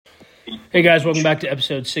Hey guys, welcome back to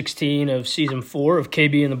episode 16 of season 4 of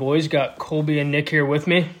KB and the Boys. Got Colby and Nick here with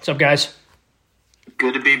me. What's up, guys?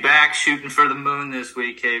 Good to be back shooting for the moon this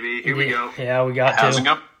week, KB. Here we go. Yeah, we got How's to. it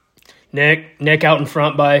go? Nick out in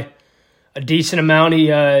front by a decent amount.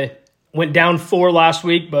 He went down 4 last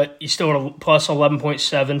week, but he's still at a plus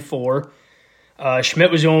 11.74.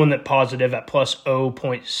 Schmidt was the only one that positive at plus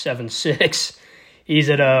 0.76. He's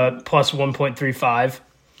at a plus 1.35.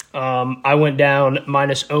 I went down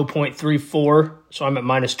minus 0.34, so I'm at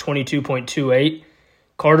minus 22.28.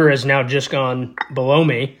 Carter has now just gone below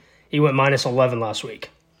me. He went minus 11 last week.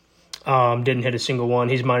 Didn't hit a single one.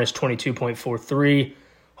 He's minus 22.43.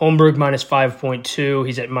 Holmberg minus 5.2.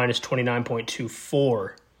 He's at minus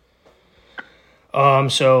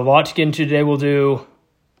 29.24. So a lot to get into today. We'll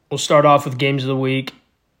start off with games of the week,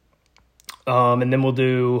 and then we'll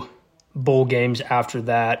do bowl games after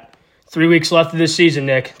that. 3 weeks left of this season,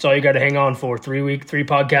 Nick. That's all you got to hang on for. 3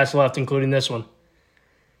 podcasts left, including this one.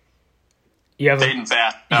 You have fading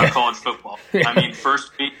fast about college football. Yeah. I mean,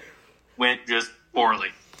 first week went just poorly.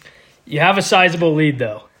 You have a sizable lead,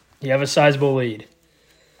 though. I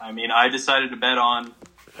mean, I decided to bet on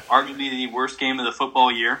arguably the worst game of the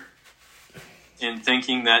football year in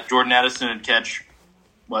thinking that Jordan Addison would catch,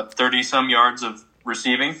 30-some yards of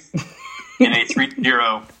receiving in a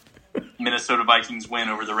 3-0 Minnesota Vikings win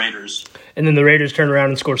over the Raiders. And then the Raiders turned around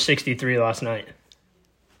and scored 63 last night.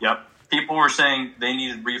 Yep. People were saying they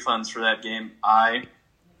needed refunds for that game. I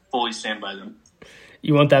fully stand by them.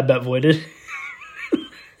 You want that bet voided?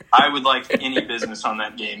 I would like any business on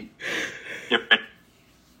that game. Yep.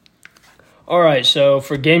 All right, so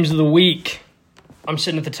for games of the week, I'm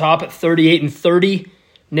sitting at the top at 38 and 30.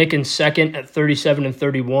 Nick in second at 37 and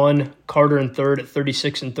 31. Carter in third at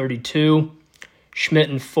 36 and 32. Schmidt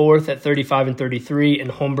in fourth at 35 and 33,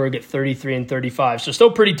 and Holmberg at 33 and 35. So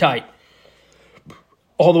still pretty tight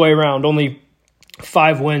all the way around. Only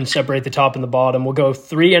 5 wins separate the top and the bottom. We'll go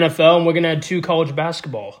 3 NFL, and we're going to add 2 college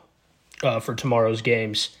basketball for tomorrow's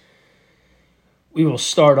games. We will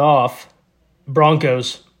start off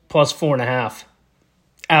Broncos plus 4.5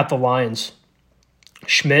 at the Lions.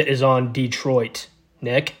 Schmidt is on Detroit.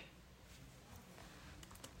 Nick?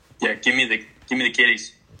 Yeah, give me the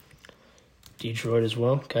kitties. Detroit as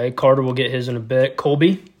well. Okay, Carter will get his in a bit.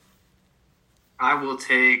 Colby? I will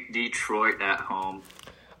take Detroit at home.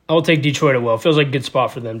 I'll take Detroit as well. Feels like a good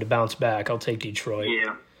spot for them to bounce back. I'll take Detroit.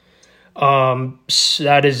 Yeah. So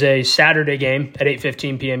that is a Saturday game at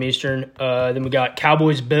 8:15 p.m. Eastern. Then we got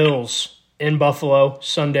Cowboys-Bills in Buffalo,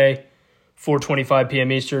 Sunday, 4:25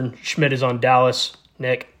 p.m. Eastern. Schmidt is on Dallas.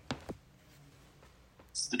 Nick?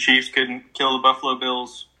 The Chiefs couldn't kill the Buffalo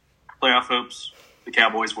Bills. Playoff hopes. The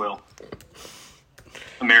Cowboys will.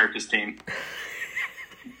 America's team.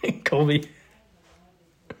 Colby?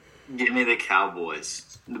 Give me the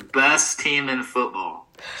Cowboys. The best team in football.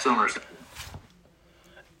 Somerset.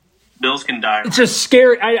 Bills can die. It's just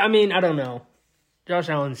scary. I mean, I don't know. Josh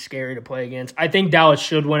Allen's scary to play against. I think Dallas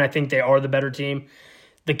should win. I think they are the better team.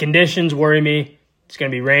 The conditions worry me. It's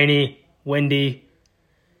going to be rainy, windy.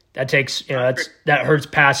 That takes, that hurts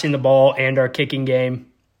passing the ball and our kicking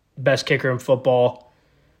game. Best kicker in football.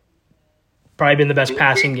 Probably been the best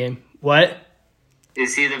passing game. What?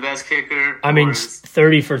 Is he the best kicker? I mean,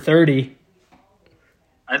 30 for 30.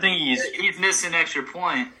 I think he's missed an extra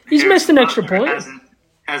point. He's missed an extra point.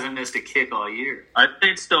 Hasn't missed a kick all year. I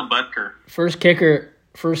think it's still Butker. First kicker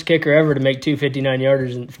ever to make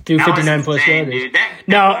 259-yarders and 259 plus yarders.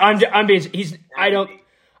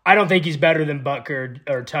 I don't think he's better than Butker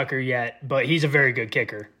or Tucker yet, but he's a very good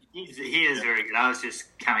kicker. He is very good. I was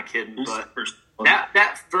just kind of kidding, but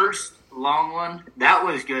that first long one, that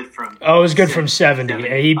was good from. Oh, it was good from 70.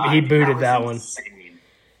 He booted that one. Insane.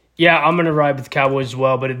 Yeah, I'm gonna ride with the Cowboys as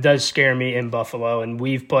well, but it does scare me in Buffalo, and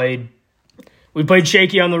we played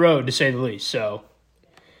shaky on the road to say the least. So,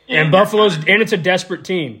 and it's a desperate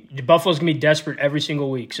team. Buffalo's gonna be desperate every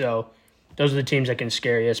single week. So, those are the teams that can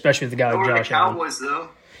scare you, especially with the guy like Josh Allen. Cowboys though.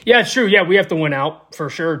 Yeah, it's true. Yeah, we have to win out for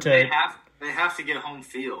sure. They have to get home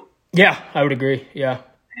field. Yeah, I would agree. Yeah.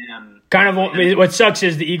 And What sucks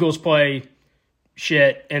is the Eagles play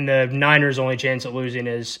shit, and the Niners' only chance at losing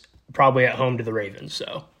is probably at home to the Ravens.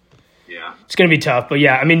 So yeah, it's going to be tough. But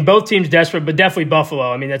yeah, I mean, both teams desperate, but definitely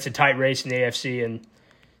Buffalo. I mean, that's a tight race in the AFC, and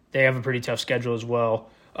they have a pretty tough schedule as well.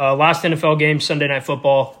 Last NFL game, Sunday Night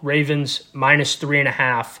Football, Ravens minus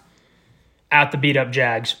 3.5 at the beat-up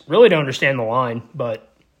Jags. Really don't understand the line, but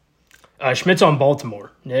Schmidt's on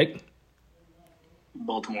Baltimore. Nick?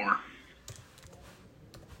 Baltimore.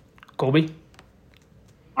 Colby?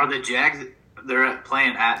 Are the Jags – they're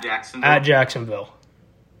playing at Jacksonville? At Jacksonville.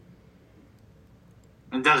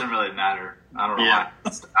 It doesn't really matter. I don't know why.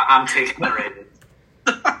 I'm taking the Ravens.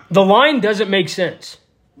 The line doesn't I'm taking the Ravens. The line doesn't make sense.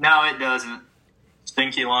 No, it doesn't.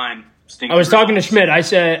 Stinky line. Stinky I was talking to results.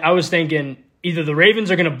 Schmidt. I was thinking either the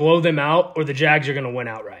Ravens are going to blow them out or the Jags are going to win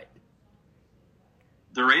outright.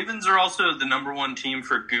 The Ravens are also the number one team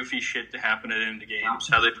for goofy shit to happen at end of games.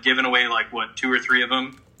 How they've given away, 2 or 3 of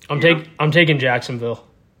them. I'm taking Jacksonville.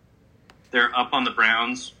 They're up on the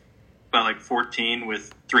Browns by 14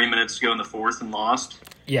 with 3 minutes to go in the fourth and lost.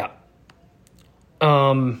 Yeah.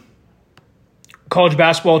 College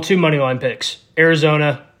basketball, 2 money line picks.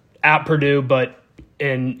 Arizona at Purdue, but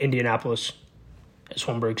in Indianapolis, as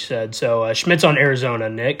Holmberg said. So Schmidt's on Arizona,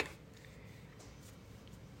 Nick.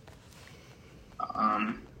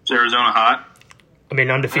 Is Arizona hot? I mean,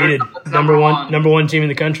 undefeated. Arizona's Number number one. One team in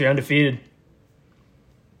the country, undefeated.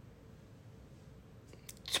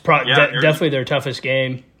 It's definitely their toughest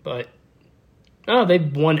game, but they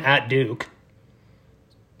won at Duke.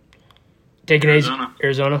 Taking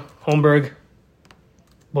Arizona, Holmberg,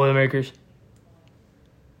 Boilermakers.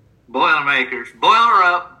 Boilermakers. Boiler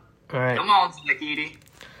up. All right. Come on, Zach Edey.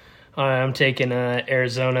 All right, I'm taking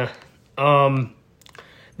Arizona.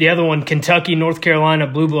 The other one, Kentucky, North Carolina,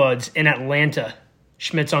 Blue Bloods in Atlanta.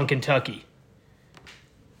 Schmidt's on Kentucky.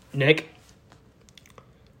 Nick?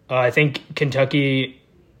 I think Kentucky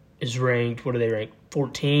is ranked, what are they ranked?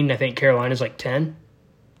 14. I think Carolina's 10.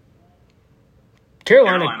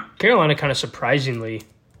 Carolina kind of surprisingly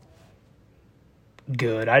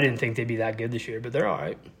good. I didn't think they'd be that good this year, but they're all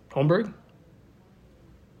right. Holmberg?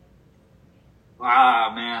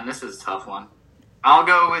 Ah, man, this is a tough one. I'll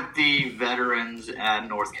go with the veterans at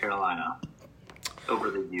North Carolina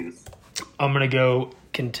over the youth. I'm going to go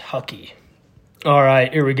Kentucky. All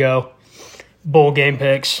right, here we go. Bowl game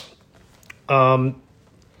picks.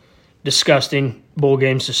 Disgusting bowl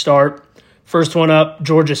games to start. First one up,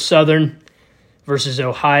 Georgia Southern versus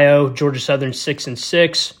Ohio. Georgia Southern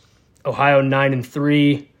 6-6. Ohio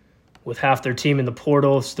 9-3 with half their team in the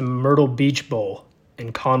portal. It's the Myrtle Beach Bowl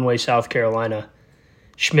in Conway, South Carolina.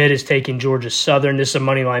 Schmidt is taking Georgia Southern. This is a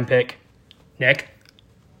money line pick. Nick?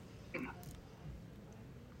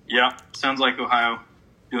 Yeah, sounds like Ohio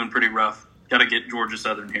doing pretty rough. Got to get Georgia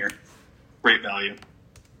Southern here. Great value.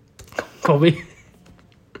 Colby?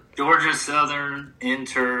 Georgia Southern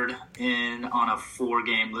entered in on a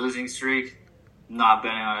 4-game losing streak. Not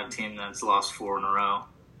betting on a team that's lost 4 in a row.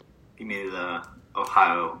 Give me the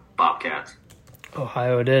Ohio Bobcats.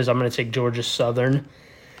 Ohio it is. I'm going to take Georgia Southern.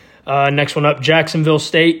 Next one up, Jacksonville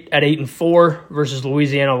State at 8-4 versus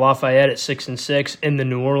Louisiana Lafayette at 6-6 in the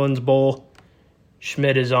New Orleans Bowl.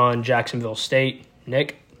 Schmidt is on Jacksonville State.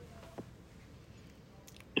 Nick?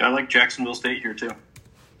 Yeah, I like Jacksonville State here too.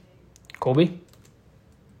 Colby?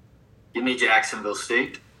 Give me Jacksonville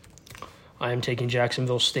State. I am taking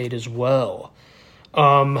Jacksonville State as well.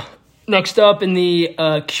 Next up in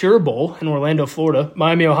the Cure Bowl in Orlando, Florida,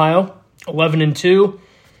 Miami, Ohio, 11-2,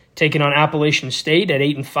 taking on Appalachian State at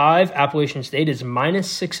 8-5. Appalachian State is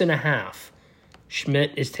 -6.5.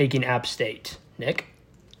 Schmidt is taking App State. Nick?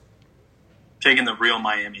 Taking the real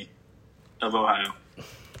Miami of Ohio.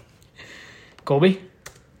 Colby?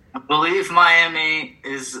 I believe Miami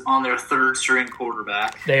is on their 3rd-string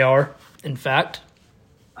quarterback. They are, in fact.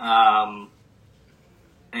 And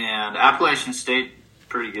Appalachian State,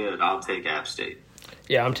 pretty good. I'll take App State.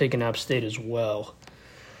 Yeah, I'm taking App State as well.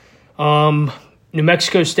 New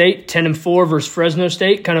Mexico State, 10-4 versus Fresno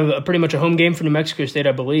State. Kind of pretty much a home game for New Mexico State,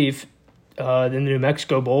 I believe. In the New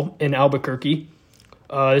Mexico Bowl in Albuquerque.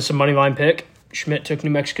 This is a money line pick. Schmidt took New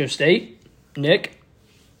Mexico State. Nick?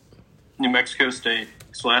 New Mexico State.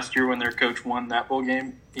 So last year when their coach won that bowl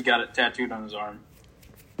game, he got it tattooed on his arm.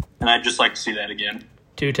 And I'd just like to see that again.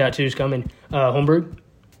 2 tattoos coming. Holmberg?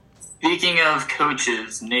 Speaking of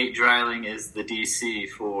coaches, Nate Dreiling is the DC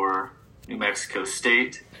for New Mexico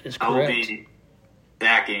State. That is I will correct. be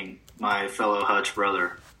backing my fellow Hutch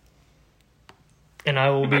brother. And I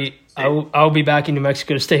will be backing New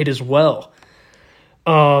Mexico State as well.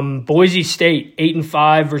 Boise State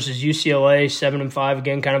 8-5 versus UCLA 7-5.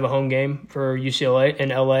 Again, kind of a home game for UCLA in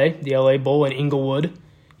LA. The LA Bowl in Inglewood.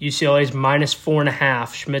 UCLA is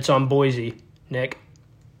 -4.5. Schmidt's on Boise. Nick?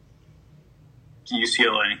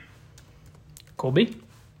 UCLA. Colby?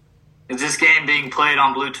 Is this game being played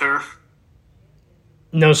on blue turf?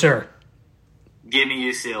 No, sir. Give me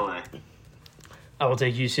UCLA. I will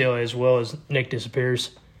take UCLA as well as Nick disappears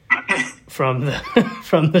from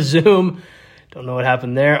the Zoom. Don't know what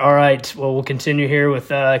happened there. All right, well, we'll continue here with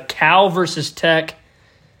Cal versus Tech.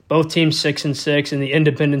 Both teams 6-6 in the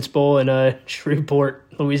Independence Bowl in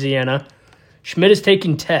Shreveport, Louisiana. Schmidt is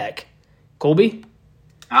taking Tech. Colby?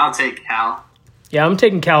 I'll take Cal. Yeah, I'm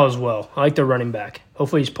taking Cal as well. I like their running back.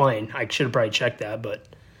 Hopefully he's playing. I should have probably checked that, but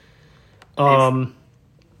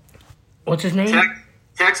what's his name?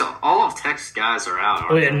 All of Tech's guys are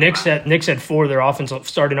out. Oh, yeah, Nick said 4 of their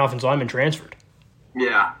starting offensive linemen transferred.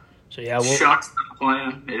 Yeah. So yeah, Shuck's not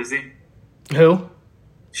playing, is he? Who?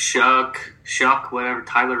 Shuck, whatever,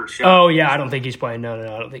 Tyler Shuck. Oh yeah, I don't think he's playing. No,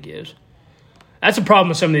 I don't think he is. That's the problem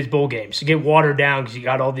with some of these bowl games. You get watered down because you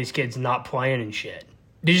got all these kids not playing and shit.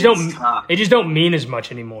 They just don't mean as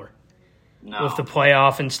much anymore. No. With the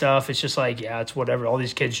playoff and stuff, it's just like, yeah, it's whatever. All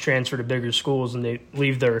these kids transfer to bigger schools and they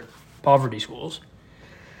leave their poverty schools.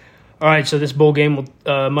 All right, so this bowl game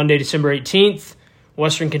will Monday, December 18th.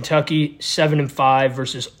 Western Kentucky 7-5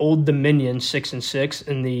 versus Old Dominion 6-6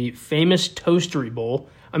 in the famous Toastery Bowl.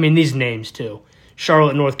 I mean, these names too.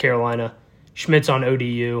 Charlotte, North Carolina. Schmidt's on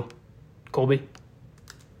ODU. Colby?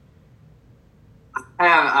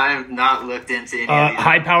 I have not looked into any of these.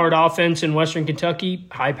 High-powered offense in Western Kentucky.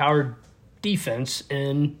 High-powered defense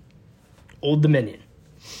in Old Dominion.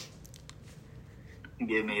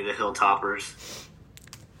 Give me the Hilltoppers.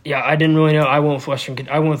 Yeah, I didn't really know. I went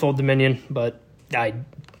with Old Dominion, but I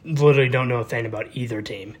literally don't know a thing about either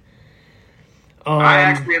team. I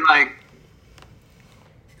actually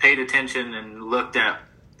paid attention and looked at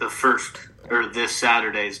the first or this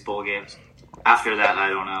Saturday's bowl games. After that, I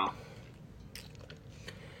don't know.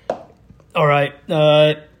 All right,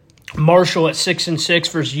 Marshall at 6-6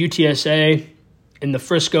 versus UTSA in the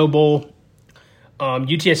Frisco Bowl.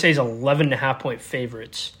 UTSA's 11.5-point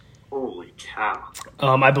favorites. Holy cow!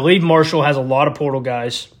 I believe Marshall has a lot of portal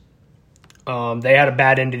guys. They had a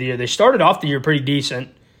bad end of the year. They started off the year pretty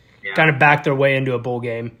decent, kind of backed their way into a bowl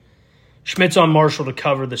game. Schmidt's on Marshall to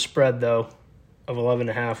cover the spread, though, of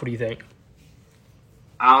 11.5. What do you think?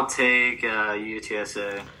 I'll take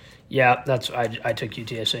UTSA. Yeah, I took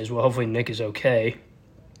UTSA as well. Hopefully Nick is okay.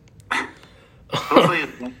 Hopefully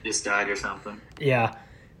his link just died or something. Yeah.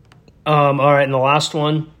 All right, and the last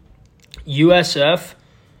one, USF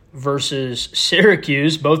versus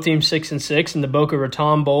Syracuse. Both teams 6-6 in the Boca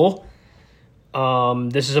Raton Bowl.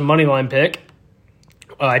 This is a money line pick.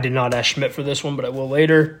 I did not ask Schmidt for this one, but I will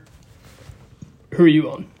later. Who are you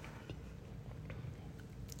on?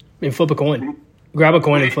 I mean, flip a coin. Grab a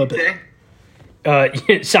coin and flip it.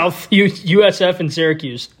 USF and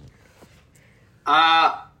Syracuse.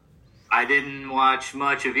 I didn't watch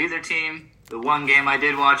much of either team. The one game I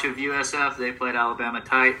did watch of USF, they played Alabama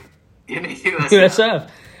tight. Give me USF. USF.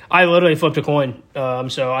 I literally flipped a coin,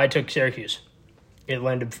 so I took Syracuse. It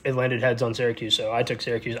landed heads on Syracuse, so I took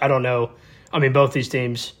Syracuse. I don't know. I mean, both these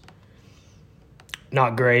teams,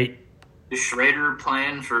 not great. Is Schrader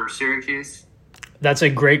playing for Syracuse? That's a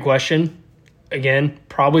great question. Again,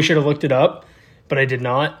 probably should have looked it up, but I did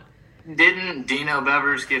not. Didn't Dino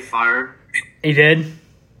Bevers get fired? He did.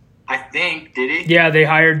 I think. Did he? Yeah, they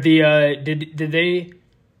hired the.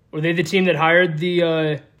 Were they the team that hired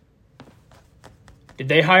the? Did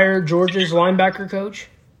they hire Georgia's linebacker coach?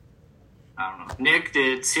 I don't know. Nick,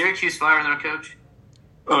 did Syracuse fire their coach?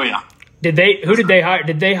 Oh yeah. Did they? Who did they hire?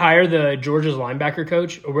 Did they hire the Georgia's linebacker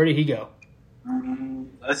coach, or where did he go?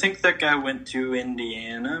 I think that guy went to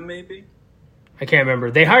Indiana, maybe. I can't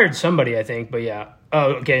remember. They hired somebody, I think, but yeah.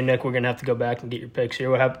 Oh, okay, Nick, we're gonna have to go back and get your picks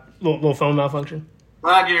here. What happened? Little phone malfunction.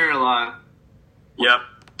 Glad you're alive. Yep.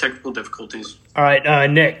 Technical difficulties. All right,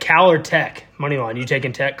 Nick, Cal or Tech? Moneyline. You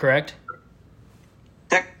taking Tech, correct?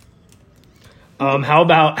 Tech. How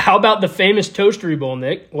about the famous Toastery Bowl,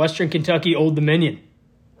 Nick? Western Kentucky, Old Dominion.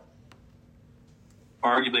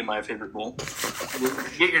 Arguably my favorite bowl.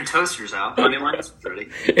 Get your toasters out. Money line's ready.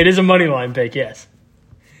 It is a moneyline pick, yes.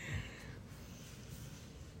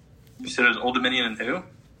 You said it was Old Dominion and who?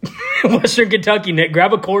 Western Kentucky, Nick.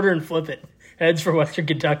 Grab a quarter and flip it. Heads for Western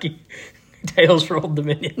Kentucky. Tails for Old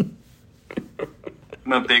Dominion.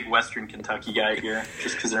 I'm a big Western Kentucky guy here,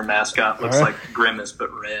 just because their mascot looks like Grimace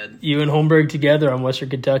but red. You and Holmberg together on Western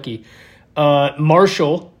Kentucky.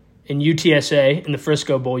 Marshall and UTSA in the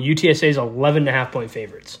Frisco Bowl. UTSA's 11.5-point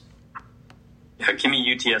favorites. Yeah, give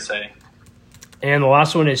me UTSA. And the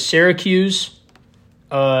last one is Syracuse,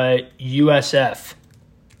 USF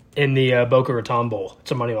in the Boca Raton Bowl.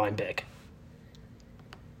 It's a money line pick.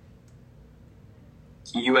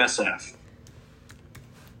 USF.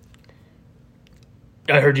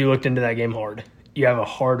 I heard you looked into that game hard. You have a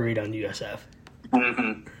hard read on USF.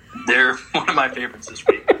 Mm-hmm. They're one of my favorites this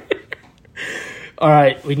week. All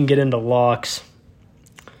right, we can get into locks.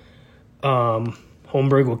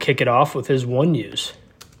 Holmberg will kick it off with his one use.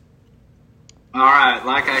 All right,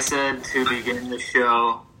 like I said to begin the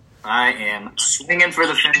show, I am swinging for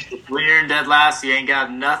the fence. If we're in dead last, you ain't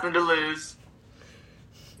got nothing to lose.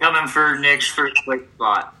 Coming for Nick's first place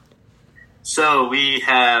spot. So we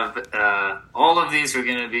have all of these are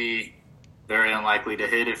going to be very unlikely to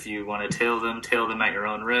hit. If you want to tail them at your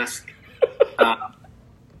own risk.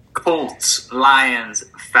 Colts, Lions,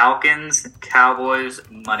 Falcons, Cowboys,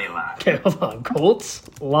 money line. Okay, hold on. Colts,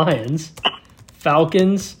 Lions,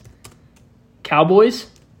 Falcons, Cowboys?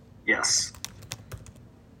 Yes.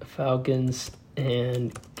 Falcons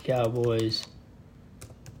and Cowboys.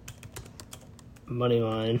 Money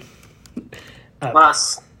line.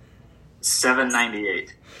 Plus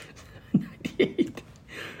 798. 98.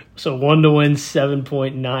 So 1 to win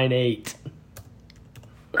 7.98.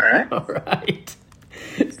 All right. All right.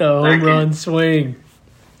 The home run swing.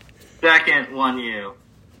 Second 1U.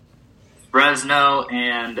 Fresno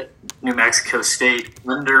and New Mexico State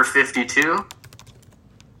under 52.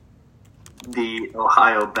 The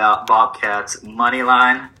Ohio Bobcats money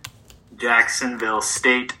line. Jacksonville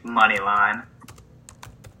State money line.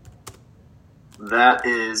 That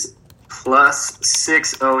is plus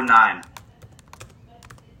 609.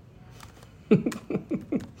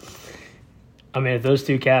 I mean, if those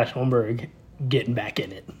two cash, Holmberg getting back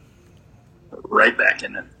in it. Right back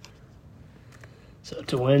in it. So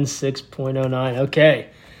to win 6.09. Okay.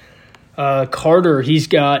 Carter, he's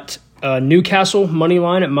got Newcastle money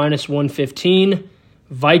line at minus 115.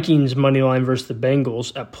 Vikings money line versus the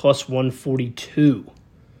Bengals at plus 142.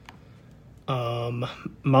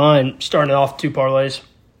 Mine, starting off 2 parlays,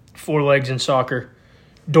 4 legs in soccer.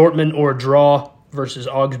 Dortmund or a draw versus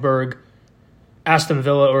Augsburg. Aston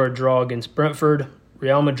Villa or a draw against Brentford.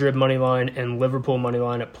 Real Madrid money line and Liverpool money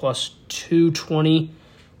line at plus 220.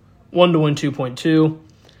 1 to win 2.2.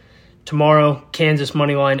 Tomorrow, Kansas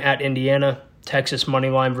money line at Indiana. Texas money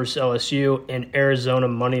line versus LSU. And Arizona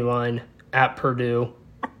money line at Purdue.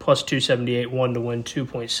 Plus 278. 1 to win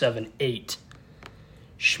 2.78.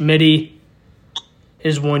 Schmitty,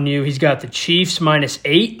 his 1U, he's got the Chiefs minus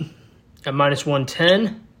 8 at minus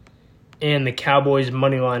 110. And the Cowboys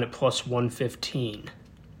money line at plus 115.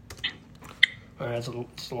 All right,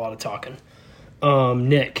 that's a lot of talking.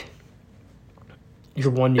 Nick,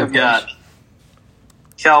 your 1U. I've got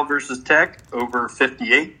Cal versus Tech over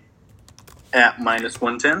 58 at minus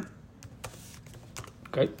 110.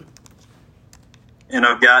 Okay. And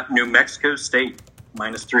I've got New Mexico State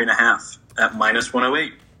minus 3.5 at minus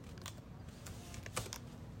 108.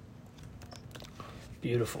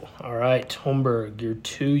 Beautiful. All right, Holmberg, your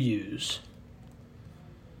 2Us.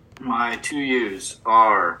 My 2Us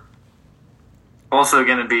are also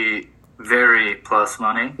going to be very plus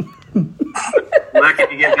money. Looking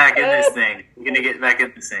to get back in this thing. We're going to get back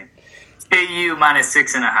in this thing. KU minus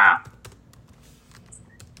 6.5.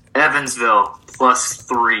 Evansville plus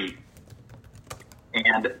 3.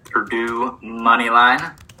 And Purdue money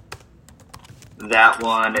line. That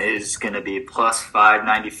one is going to be plus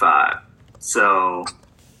 595. So,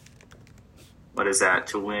 what is that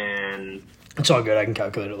to win? It's all good. I can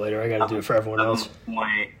calculate it later. I got to do it for everyone else.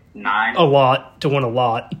 7.9. A lot to win a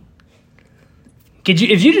lot.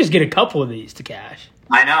 If you just get a couple of these to cash?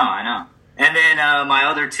 I know. And then my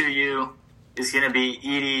other 2U is going to be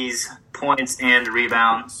Edie's points and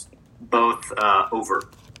rebounds, both over.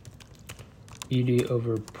 Edie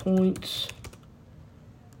over points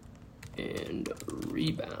and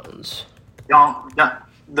rebounds.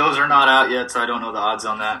 Those are not out yet, so I don't know the odds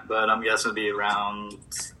on that, but I'm guessing it'll be around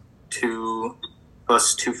 2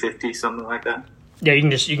 plus 250, something like that. Yeah, you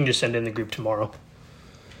can just send in the group tomorrow.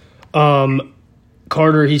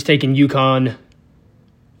 Carter, he's taking UConn.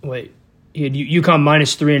 Wait, he had UConn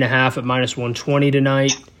minus 3.5 at minus 120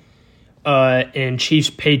 tonight, and Chiefs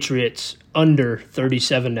Patriots under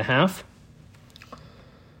 37.5.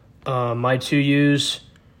 My 2Us.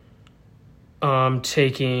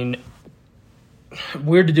 Taking.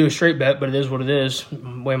 Weird to do a straight bet, but it is what it is.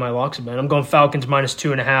 The way my locks have been. I'm going Falcons minus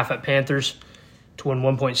 2.5 at Panthers to win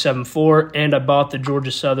 1.74, and I bought the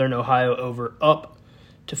Georgia Southern Ohio over up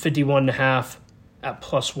to 51.5 at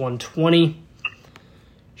plus 120.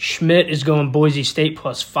 Schmidt is going Boise State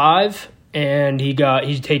plus 5, and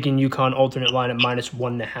he's taking UConn alternate line at minus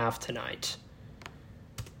 1.5 tonight.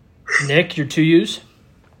 Nick, your 2Us?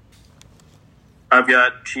 I've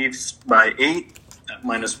got Chiefs by 8 at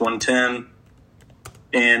minus 110.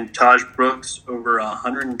 And Taj Brooks over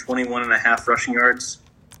 121.5 rushing yards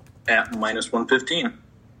at minus 115.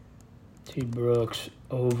 T. Brooks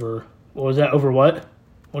over, what was that? Over what?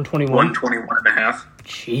 121? 121.5.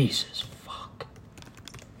 Jesus, fuck.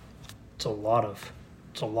 It's a lot of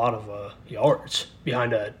yards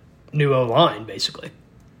behind a new O-line, basically.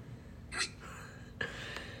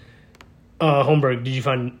 Holmberg, did you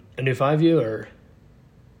find a new 5U or?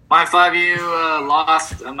 My 5U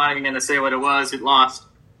lost. I'm not even going to say what it was. It lost.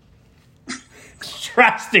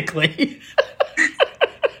 drastically.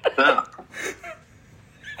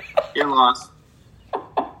 Get lost.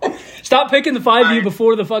 Stop picking the 5U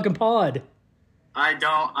before the fucking pod. I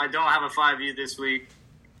don't have a 5U this week.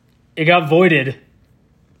 It got voided.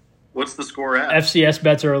 What's the score at? FCS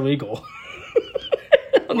bets are illegal.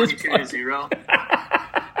 42-0.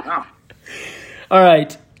 Oh. All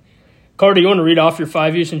right. Carter, you want to read off your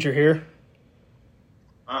 5U since you're here?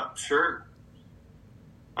 Sure.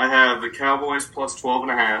 I have the Cowboys plus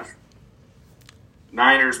 12.5.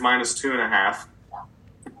 Niners minus 2.5.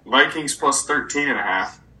 Vikings plus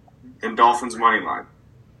 13.5. And Dolphins money line.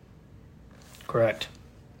 Correct.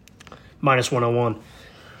 Minus 101.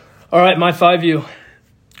 All right, my 5U.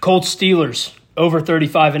 Colts Steelers over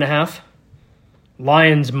 35.5.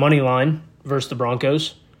 Lions money line versus the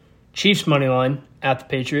Broncos. Chiefs money line at the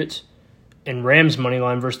Patriots. And Rams money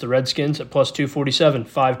line versus the Redskins at plus 247.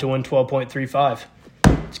 5 to win 12.35.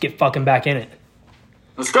 Let's get fucking back in it.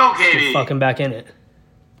 Let's go, Katie. Get fucking back in it.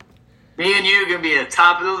 Me and you are going to be at the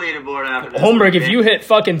top of the leaderboard after this. Holmberg, if you hit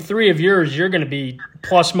fucking 3 of yours, you're going to be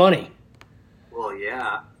plus money. Well,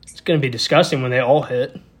 yeah. It's going to be disgusting when they all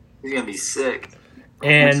hit. He's going to be sick. I'm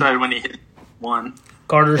And excited when he hit one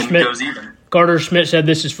Carter and Schmidt. goes even. Carter Schmidt said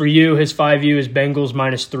this is for you. His 5U is Bengals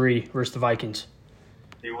minus 3 versus the Vikings.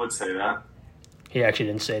 He would say that. He actually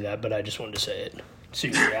didn't say that, but I just wanted to say it. See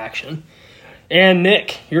your reaction. And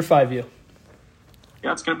Nick, your 5U.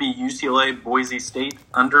 Yeah, it's going to be UCLA Boise State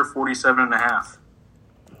under 47.5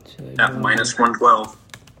 at minus 112.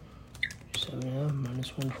 7.5 minus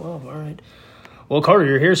 112. All right. Well, Carter,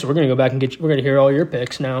 you're here, so we're going to go back and we're going to hear all your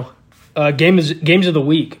picks now. Games of the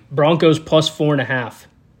week. Broncos plus 4.5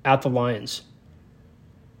 at the Lions.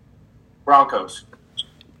 Broncos.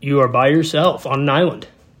 You are by yourself on an island.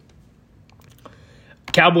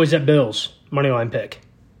 Cowboys at Bills. Moneyline pick.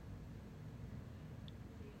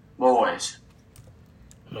 Boys.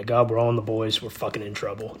 Oh my God, we're all in the boys. We're fucking in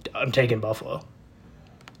trouble. I'm taking Buffalo.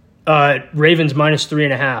 Ravens minus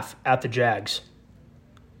 3.5 at the Jags.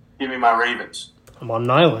 Give me my Ravens. I'm on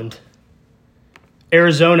an island.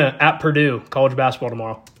 Arizona at Purdue. College basketball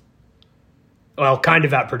tomorrow. Well, kind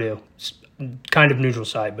of at Purdue. It's kind of neutral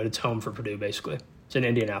side, but it's home for Purdue, basically. It's in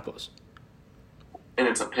Indianapolis. And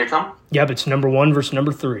it's a pick'em? Yep, it's number 1 versus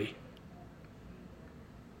number 3.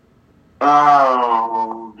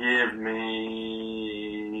 Oh, give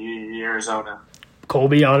me Arizona.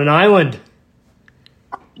 Colby on an island.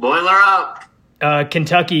 Boiler up.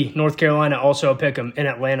 Kentucky, North Carolina, also a pick'em in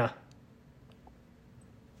Atlanta.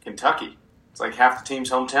 Kentucky. It's like half the team's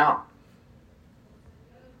hometown.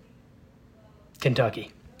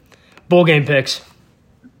 Kentucky. Bowl game picks.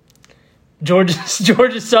 Georgia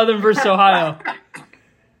Southern versus Ohio.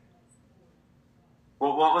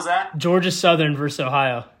 What was that? Georgia Southern versus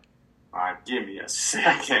Ohio. All right, give me a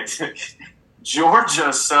second.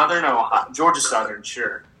 Georgia Southern, Ohio. Georgia Southern,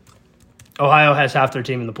 sure. Ohio has half their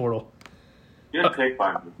team in the portal. Good pick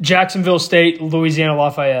by me. Jacksonville State, Louisiana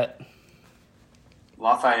Lafayette.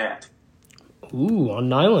 Lafayette. Ooh, on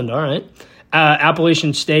an island. All right.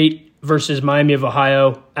 Appalachian State versus Miami of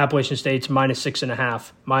Ohio. Appalachian State's minus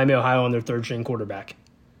 6.5. Miami, Ohio on their third string quarterback.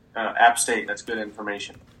 App State, that's good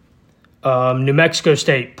information. New Mexico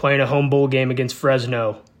State playing a home bowl game against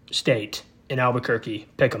Fresno State in Albuquerque.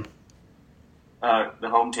 Pick 'em. The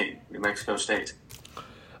home team, New Mexico State.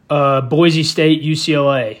 Boise State,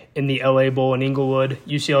 UCLA in the LA Bowl in Inglewood.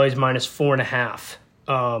 UCLA's minus 4.5.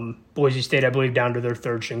 Boise State, I believe, down to their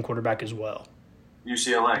third string quarterback as well.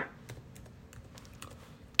 UCLA.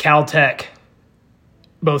 Caltech,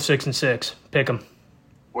 both 6-6. Pick 'em.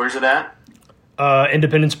 Where's it at?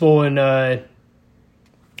 Independence Bowl in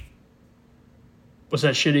what's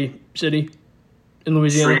that shitty city in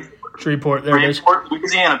Louisiana? Shreveport. There it is.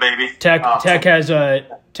 Louisiana, baby. Tech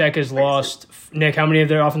has lost. Nick, how many of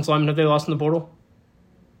their offensive linemen have they lost in the portal?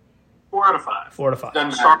 4 out of 5. 4 to 5.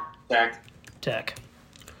 Doesn't start Tech. Tech.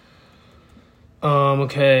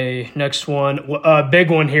 Okay, next one. Big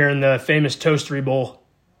one here in the famous Toastery Bowl.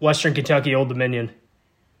 Western Kentucky, Old Dominion.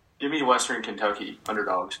 Give me Western Kentucky,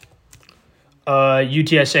 underdogs.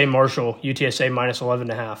 UTSA Marshall, UTSA minus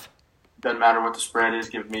 11.5. Doesn't matter what the spread is,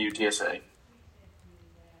 give me UTSA.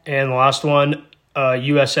 And the last one,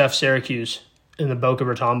 USF Syracuse in the Boca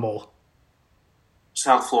Raton Bowl.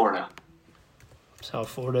 South Florida. South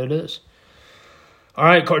Florida it is. All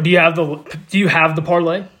right, do you have the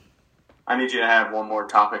parlay? I need you to have one more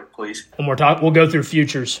topic, please. One more time. We'll go through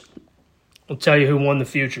futures. We'll tell you who won the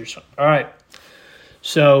futures. All right.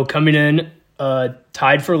 So coming in,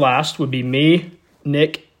 tied for last would be me,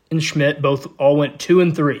 Nick, and Schmidt. Both all went 2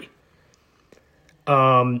 and 3.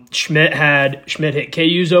 Schmidt hit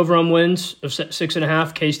KU's over on wins of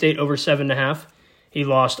 6.5, K-State over 7.5, He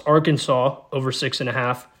lost Arkansas over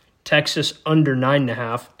 6.5, Texas under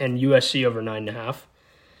 9.5, and USC over 9.5.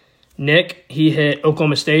 Nick, he hit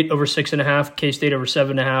Oklahoma State over 6.5, K-State over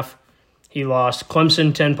 7.5. He lost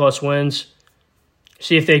Clemson, 10+ wins.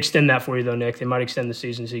 See if they extend that for you, though, Nick. They might extend the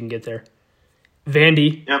season so you can get there.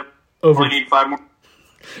 Vandy. Yep. Over, We need 5 more.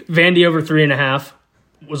 Vandy over 3.5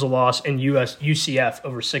 was a loss, and UCF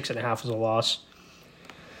over 6.5 was a loss.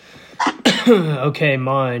 Okay,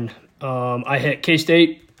 mine. I hit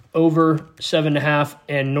K-State over 7.5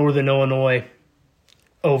 and Northern Illinois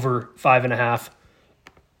over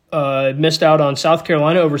 5.5. Missed out on South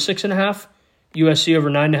Carolina over 6.5, USC over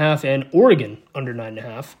 9.5, and Oregon under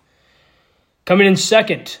 9.5. Coming in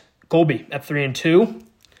second, Colby at 3-2.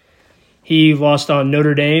 He lost on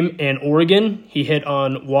Notre Dame and Oregon. He hit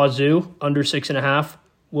on Wazoo under 6.5.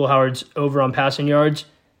 Will Howard's over on passing yards.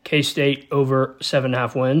 K-State over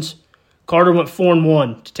 7.5 wins. Carter went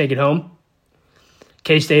 4-1 to take it home.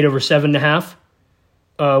 K-State over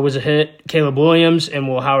 7.5 was a hit. Caleb Williams and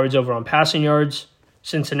Will Howard's over on passing yards.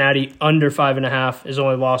 Cincinnati under 5.5. His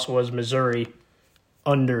only loss was Missouri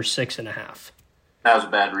under 6.5. That was a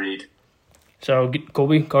bad read. So,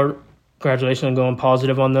 Colby, Carter, congratulations on going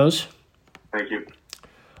positive on those. Thank you.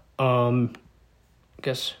 I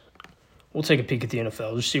guess we'll take a peek at the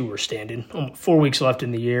NFL, just see where we're standing. 4 weeks left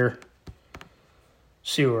in the year.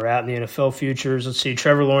 See where we're at in the NFL futures. Let's see.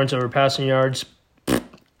 Trevor Lawrence over passing yards.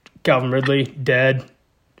 Calvin Ridley, dead.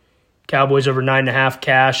 Cowboys over 9.5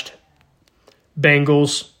 cashed.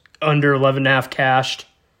 Bengals under 11.5 cashed.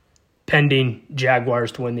 Pending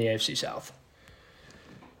Jaguars to win the AFC South.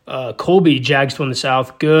 Colby, Jags to win the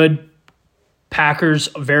South. Good. Packers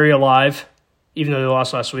very alive, even though they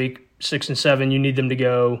lost last week. 6-7. You need them to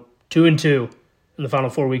go 2-2 in the final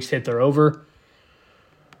 4 weeks to hit their over.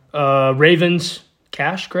 Ravens,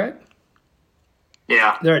 cash, correct?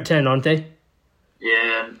 Yeah. They're at 10, aren't they?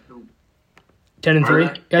 Yeah.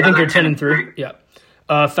 10-3? Yeah, I think they're 10-3. Yeah.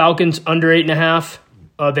 Falcons under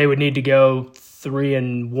 8.5. They would need to go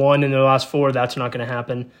 3-1 in their last 4. That's not going to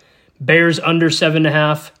happen. Bears under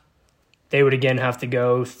 7.5. They would again have to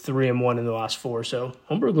go 3-1 in the last 4. So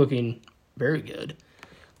Holmberg looking very good.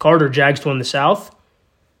 Carter, Jags to win the South.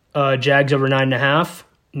 Jags over 9.5.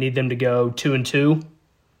 Need them to go 2-2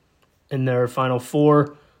 in their final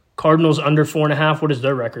 4. Cardinals under 4.5. What is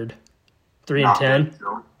their record? 3-10.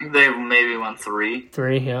 They maybe won 3.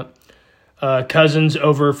 3, yeah. Cousins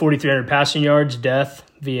over 4,300 passing yards. Death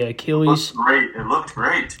via Achilles. It looked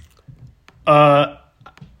great. I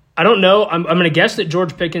don't know. I'm going to guess that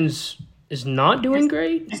George Pickens is not doing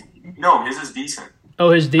great. No, his is decent.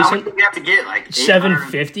 Oh, his How decent. much do you have to get? Like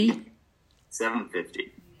 750.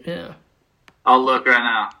 750. Yeah. I'll look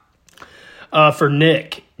right now. For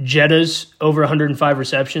Nick, Jetta's over 105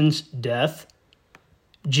 receptions. Death.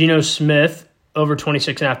 Geno Smith over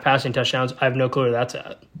 26.5 passing touchdowns. I have no clue where that's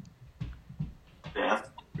at. Death.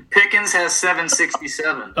 Pickens has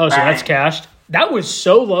 767. Oh, so that's cashed. That was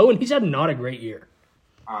so low, and he's had not a great year.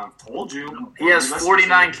 Told you. He has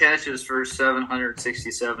 49 catches for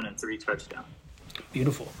 767 and 3 touchdowns.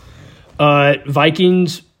 Beautiful.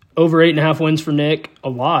 Vikings over 8.5 wins for Nick.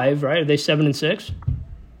 Alive, right? Are they 7-6?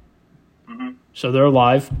 Mm-hmm. So they're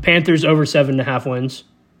alive. Panthers over 7.5 wins.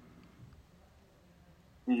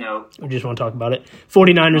 No. We just want to talk about it.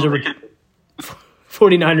 49ers over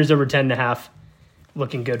 10.5.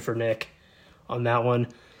 Looking good for Nick on that one.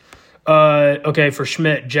 Okay, for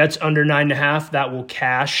Schmidt, Jets under 9.5. That will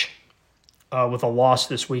cash with a loss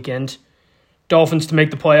this weekend. Dolphins to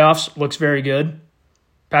make the playoffs. Looks very good.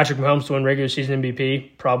 Patrick Mahomes to win regular season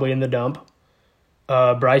MVP. Probably in the dump.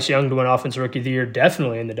 Bryce Young to win Offensive Rookie of the Year.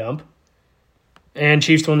 Definitely in the dump. And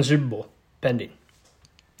Chiefs to win the Super Bowl. Pending.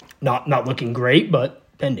 Not looking great, but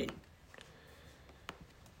pending.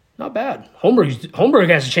 Not bad. Holmberg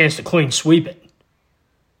has a chance to clean sweep it.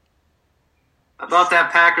 I thought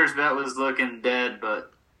that Packers bet was looking dead,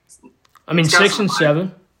 but I mean,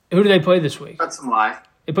 6-7. Who do they play this week? got some life.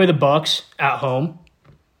 They play the Bucks at home.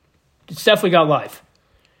 It's definitely got life.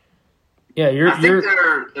 Yeah, I think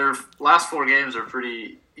their last 4 games are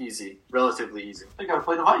pretty easy, relatively easy. They got to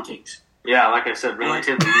play the Vikings. Yeah, like I said,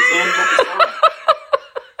 relatively easy.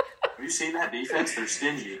 Have you seen that defense? They're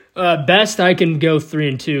stingy. Best I can go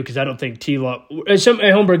 3-2 because I don't think T-Law. Hey,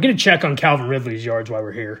 Holmberg, get a check on Calvin Ridley's yards while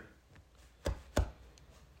we're here.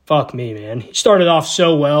 Fuck me, man. He started off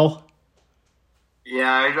so well.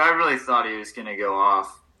 Yeah, I really thought he was going to go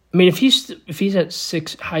off. I mean, if he's at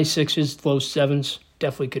high 6s, low 7s,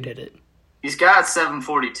 definitely could hit it. He's got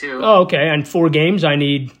 742. Oh, okay. And 4 games, I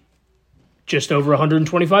need just over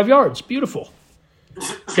 125 yards. Beautiful.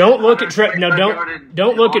 Don't look at Trevor's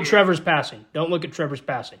passing. Don't look at Trevor's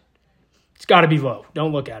passing. It's got to be low.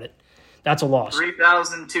 Don't look at it. That's a loss.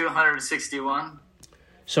 3,261.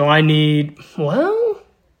 So I need, well,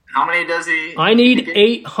 How many does he? I need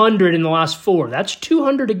 800 in the last 4. That's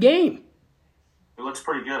 200 a game. It looks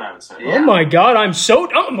pretty good, I would say. Yeah. Oh my God, I'm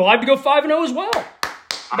alive to go 5-0 as well. How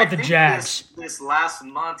about the think Jags? This last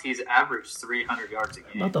month, he's averaged 300 yards a game.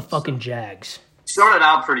 How about the fucking Jags? Started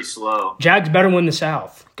out pretty slow. Jags better win the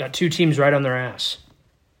South. Got 2 teams right on their ass.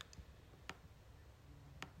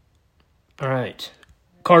 All right.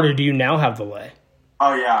 Carter, do you now have the lay?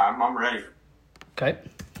 Oh, yeah, I'm ready. Okay,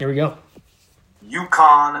 here we go.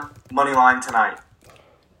 UConn money line tonight.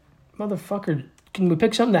 Motherfucker, can we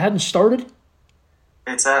pick something that hadn't started?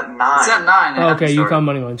 It's at 9. It's at 9. Oh, okay, UConn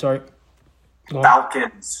money line, sorry. Go on.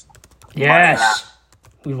 Falcons. Yes.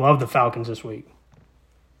 We love the Falcons this week.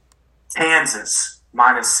 Kansas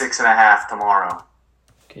 -6.5 tomorrow.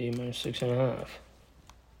 Okay, -6.5.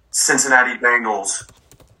 Cincinnati Bengals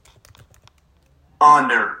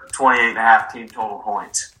under 28.5 team total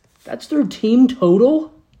points. That's their team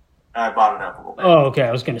total? I bought it up a little bit. Oh, okay,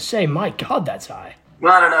 I was going to say, my God, that's high.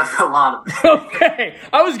 Not enough, a lot of. Okay,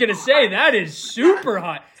 I was going to say, that is super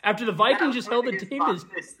high. After the Vikings just held the team to...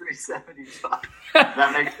 375.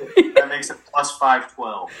 That makes it plus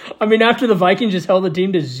 512. I mean, after the Vikings just held the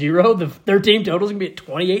team to 0, their team total is going to be at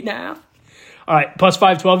 28.5. All right, plus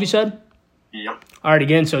 512, you said? Yep. All right,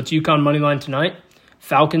 again, so it's UConn money line tonight.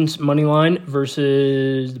 Falcons money line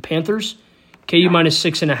versus the Panthers. KU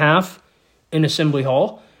 -6.5 in Assembly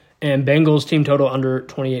Hall. And Bengals team total under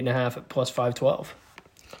 28.5 at plus 512.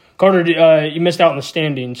 Carter, you missed out in the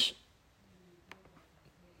standings.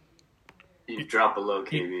 You drop below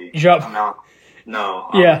KB. You dropped. No.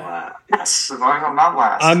 Yeah. Yes, as long as I'm not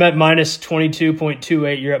last. I'm at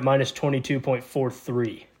 -22.28. You're at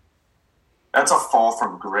 -22.43. That's a fall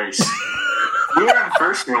from grace. You were in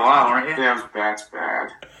first for a while, weren't you? Yeah, that's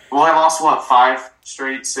bad. Well, I lost, 5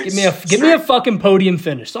 straight, 6 Give me a fucking podium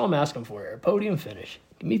finish. That's all I'm asking for here. A podium finish.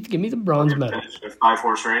 Give me the bronze medal. A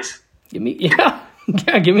 5-horse race. Give me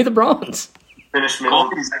give me the bronze. Finish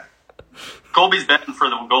middle. Colby's betting for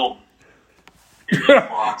the gold.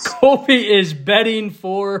 Colby is betting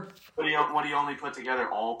for. What do you only put together?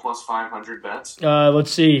 All plus 500 bets?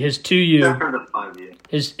 Let's see. His 2U. For the 5U.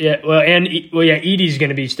 Edie's going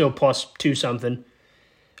to be still plus 2 something.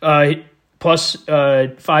 Plus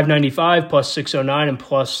 595, plus 609, and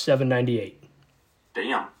plus 798.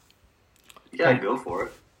 Damn. You gotta go for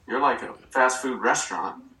it. You're like a fast food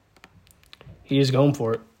restaurant. He is going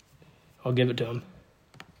for it. I'll give it to him.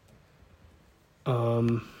 All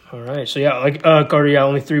right. So, Carter,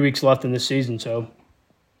 only 3 weeks left in this season, so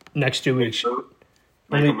next 2 weeks.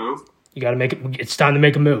 Make a move? You got to make it. It's time to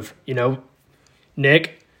make a move.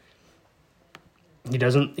 Nick, he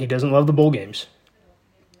doesn't love the bowl games.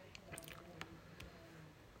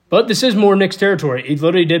 But this is more Nick's territory. He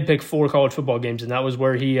literally did pick 4 college football games, and that was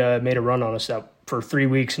where he made a run on us. That for 3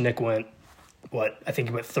 weeks, Nick went, I think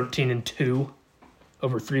he went 13-2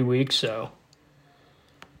 over 3 weeks. So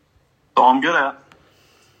That's all I'm good at.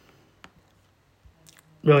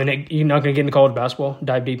 Really, Nick, you're not going to get into college basketball?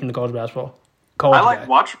 Dive deep into college basketball? I like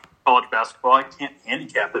watching college basketball. I can't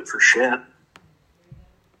handicap it for shit.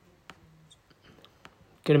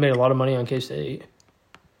 Could have made a lot of money on K-State.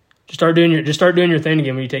 Just start doing your thing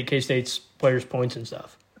again when you take K-State's players' points and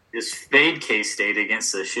stuff. Just fade K-State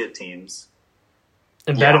against the shit teams.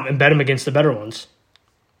 And bet them against the better ones.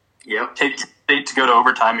 Yep. Take State to go to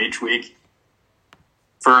overtime each week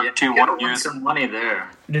for 2-1 Win use. some money there.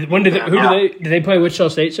 Do they play Wichita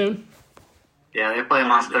State soon? Yeah, they play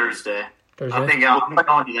them on Thursday. Thursday? I think I'm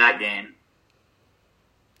going to that game.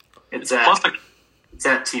 It's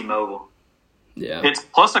at T-Mobile. Yeah. It's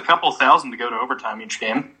plus a couple thousand to go to overtime each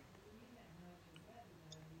game.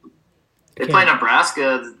 They play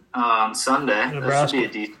Nebraska on Sunday. Nebraska. That should be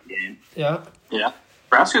a decent game. Yeah. Yeah.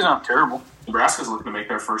 Nebraska's not terrible. Nebraska's looking to make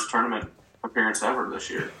their first tournament appearance ever this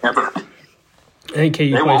year. Ever. I think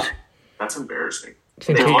KU They plays. won't. That's embarrassing. I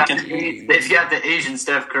think They're KU, looking. They've got the Asian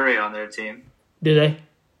Steph Curry on their team. do they?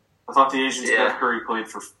 I thought the Asian Yeah. Steph Curry played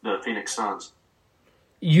for the Phoenix Suns.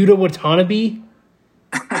 Yuta Watanabe?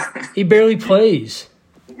 He barely plays.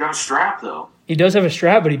 You got a strap, though. He does have a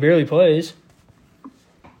strap, but he barely plays.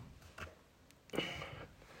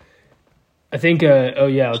 I think.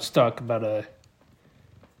 Let's talk about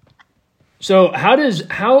So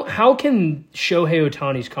how can Shohei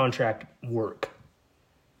Ohtani's contract work?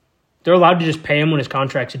 They're allowed to just pay him when his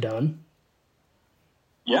contract's done.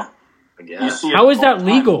 Yeah. I You guess. see it How is all that the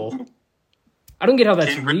time. legal? I don't get how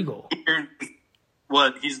that's Ken legal.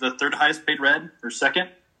 What? He's the third highest paid Red or second?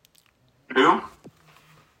 Who?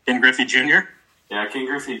 Ken Griffey Jr. Yeah, King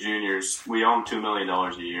Griffey Jr.'s. We owe him $2 million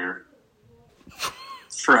a year.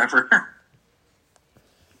 forever.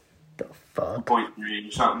 The fuck?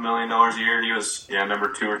 $1.3 something million a year. He was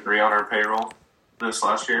number 2 or 3 on our payroll this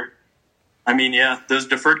last year. I mean, yeah, those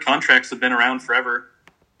deferred contracts have been around forever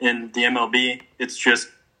in the MLB. It's just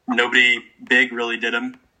nobody big really did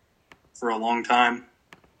them for a long time.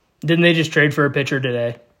 Didn't they just trade for a pitcher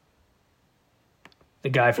today? The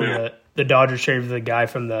guy from the Dodgers traded for the guy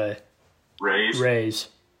from the Rays.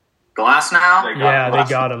 Glass now? They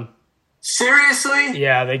got him. Seriously?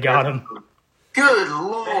 Yeah, they got him. Good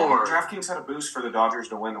lord. DraftKings had a boost for the Dodgers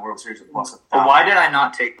to win the World Series with plus But why did I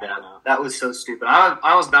not take that? That was so stupid.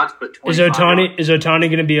 I was about to put 25. Is Ohtani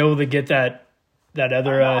going to be able to get that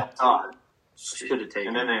other? Should have taken.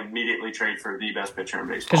 And then they immediately trade for the best pitcher in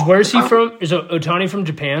baseball. Because where's he from? Is Ohtani from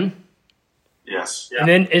Japan? Yes. Yeah. And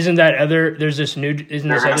then isn't that other? There's this new. Isn't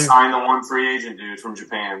They're this going other? to sign the one free agent dude from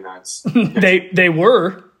Japan. That's they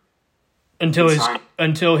were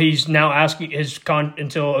until he's now asking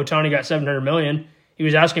until Ohtani got $700 million. He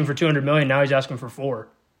was asking for $200 million. Now he's asking for $4 million.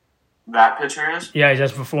 That pitcher is? Yeah, he's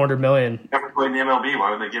asking for $400 million. Never played in the MLB. Why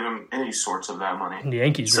would they give him any sorts of that money? The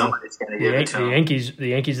Yankees will. Somebody's going to give it to him. The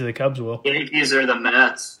Yankees or the Cubs will. Yankees or the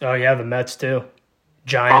Mets. Oh yeah, the Mets too.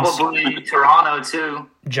 Giants. Probably Toronto too.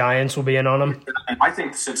 Giants will be in on him. I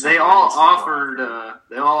think since They all offered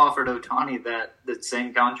Ohtani that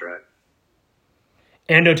same contract.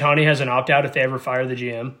 And Ohtani has an opt-out if they ever fire the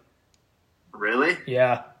GM. Really?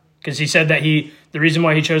 Yeah, because he said that the reason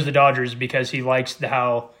why he chose the Dodgers is because he likes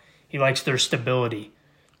their stability,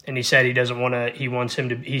 and he said he doesn't want to.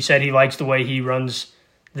 He said he likes the way he runs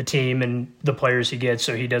the team and the players he gets,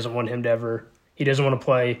 so he doesn't want him to ever. He doesn't want to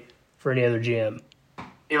play for any other GM.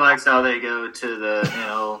 He likes how they go to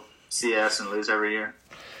the CS and lose every year.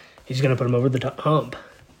 He's gonna put him over the hump.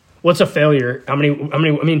 What's a failure? How many? I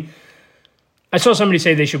mean, I saw somebody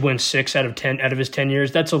say they should win 6 out of 10 out of his 10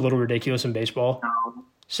 years. That's a little ridiculous in baseball. No.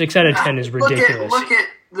 6 out of 10 is ridiculous. Look at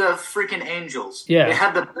the freaking Angels. Yeah. They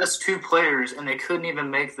had the best 2 players, and they couldn't even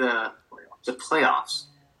make the playoffs.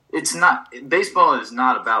 It's not baseball is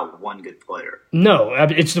not about one good player. No,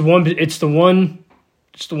 it's the one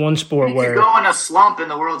sport He where could go in a slump in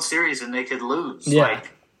the World Series, and they could lose. Yeah.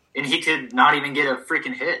 And he could not even get a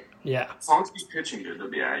freaking hit. yeah. As long as he's pitching good, they'll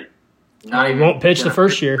be all right. Not He even won't pitch the gonna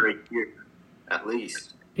first pitch year. for a year, at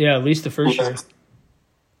least. Yeah, at least the first year. It's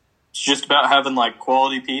just about having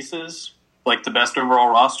quality pieces, the best overall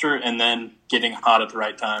roster, and then getting hot at the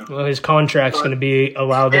right time. Well, his contract's going to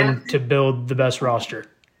allow them to build the best roster.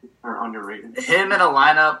 They're underrated. Him in a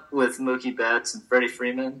lineup with Mookie Betts and Freddie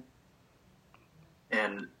Freeman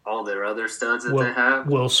and all their other studs that they have.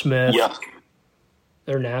 Will Smith. Yuck.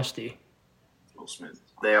 They're nasty. Will Smith.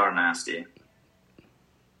 They are nasty.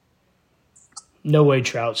 No way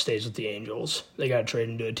Trout stays with the Angels. They got to trade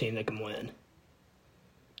him to a team that can win.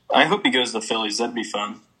 I hope he goes to the Phillies. That'd be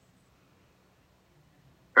fun.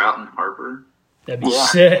 Trout and Harper. That'd be Yeah.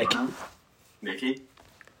 sick. Nicky?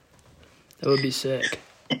 That would be sick.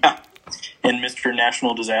 Yeah. And Mr.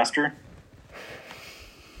 National Disaster.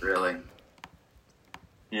 Really?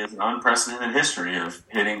 He has an unprecedented history of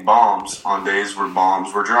hitting bombs on days where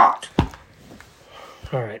bombs were dropped.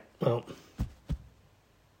 All right. Well,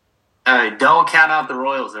 Don't count out the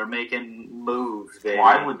Royals. They're making moves. Baby.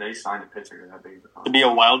 Why would they sign a pitcher that big of a To contract? be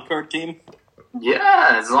a wild card team.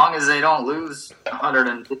 Yeah, as long as they don't lose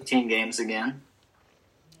 115 games again.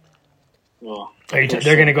 Well, they're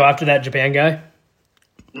going to go after that Japan guy?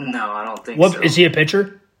 No, I don't think What so. is he a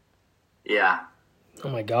pitcher? Yeah. Oh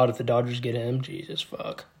my God! If the Dodgers get him, Jesus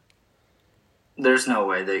fuck, There's no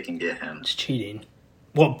way they can get him. it's cheating.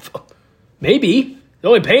 Well, maybe they're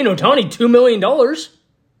only paying Ohtani $2 million.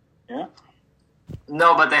 yeah.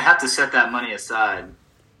 No, but they have to set that money aside.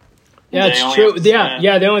 Yeah, They it's only true. have to Yeah, set-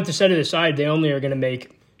 yeah, they only have to set it aside. They only are going to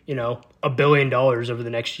make $1 billion over the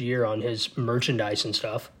next year on his merchandise and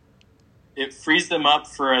stuff. It frees them up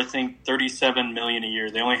for, I think, $37 million a year.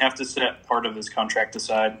 They only have to set part of his contract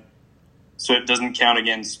aside, so it doesn't count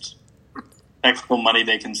against extra money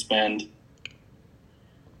they can spend.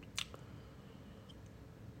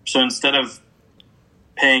 So instead of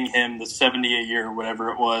paying him the $70 a year or whatever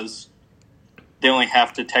it was, they only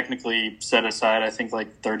have to technically set aside, I think,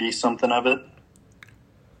 30 something of it.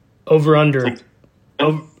 Over under Like-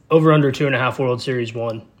 over under 2.5 World Series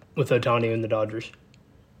won with Ohtani and the Dodgers.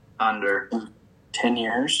 Under. 10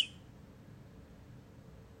 years.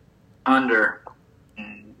 Under.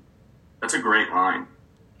 That's a great line.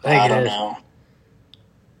 I think I it don't is. know.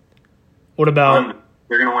 What about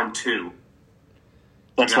They're going to win 2.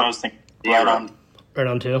 That's what I was thinking. Right on. right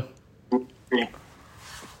on 2? 3.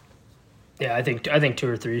 Yeah, I think 2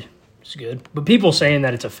 or 3 is good. But people saying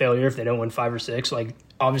that it's a failure if they don't win 5 or 6,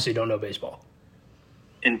 obviously don't know baseball.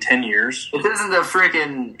 in 10 years. It isn't the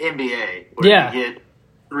freaking NBA where Yeah. you get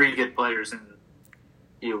 3 good players and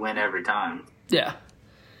you win every time. Yeah.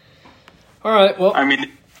 All right. Well, I mean,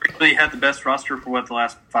 they really had the best roster for the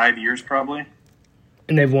last 5 years, probably.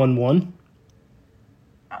 and they've won one.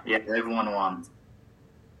 Yeah, they've won 1.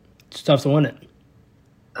 It's tough to win it.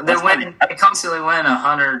 They constantly win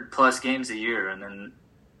 100+ games a year, and then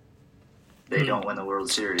they don't win the World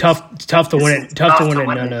Series. Tough to win it. Tough to win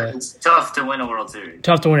it. It's tough to win a World Series.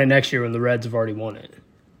 Tough to win it next year when the Reds have already won it.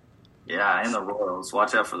 Yeah, and the Royals.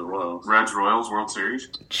 Watch out for the Royals. Reds Royals World Series.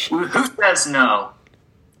 Who says no?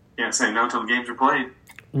 Can't say no till the games are played.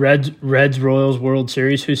 Reds Royals World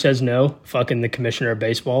Series. Who says no? Fucking the commissioner of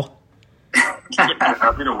baseball.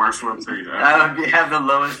 That'd be the worst World Series ever. That would have the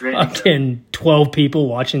lowest rating. Fucking 12 people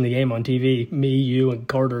watching the game on TV. Me, you, and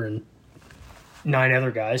Carter, and 9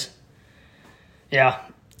 other guys. Yeah.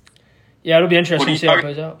 Yeah, it'll be interesting to see how it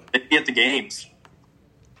plays out. They'd be at the games.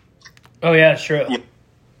 Oh, yeah, sure. Yeah.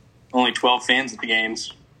 Only 12 fans at the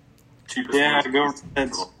games. Cheapest Yeah, World go Series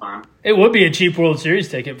Reds. of all time. It would be a cheap World Series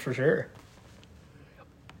ticket for sure.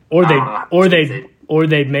 Or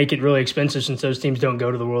they'd make it really expensive since those teams don't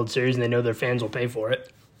go to the World Series and they know their fans will pay for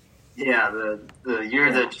it. Yeah, the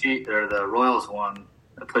year that the Royals won,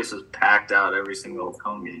 the place was packed out every single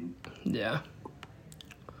home game. Yeah.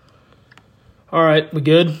 All right, we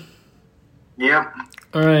good? Yep.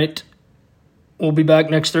 All right. We'll be back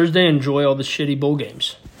next Thursday. Enjoy all the shitty bowl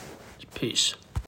games. Peace.